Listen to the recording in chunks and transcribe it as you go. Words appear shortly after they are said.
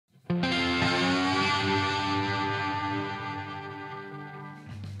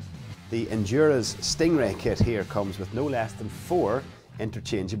The Endura's Stingray kit here comes with no less than 4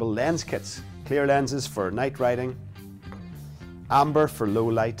 interchangeable lens kits. Clear lenses for night riding, amber for low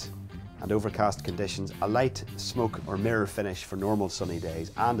light and overcast conditions, a light, smoke or mirror finish for normal sunny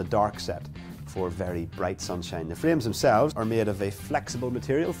days, and a dark set for very bright sunshine. The frames themselves are made of a flexible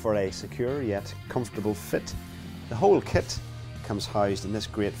material for a secure yet comfortable fit. The whole kit comes housed in this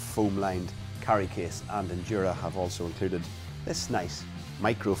great foam-lined carry case, and Endura have also included this nice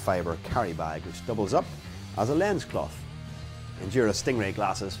microfiber carry bag which doubles up as a lens cloth. Endura Stingray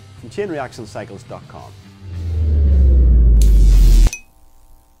glasses from chainreactioncycles.com.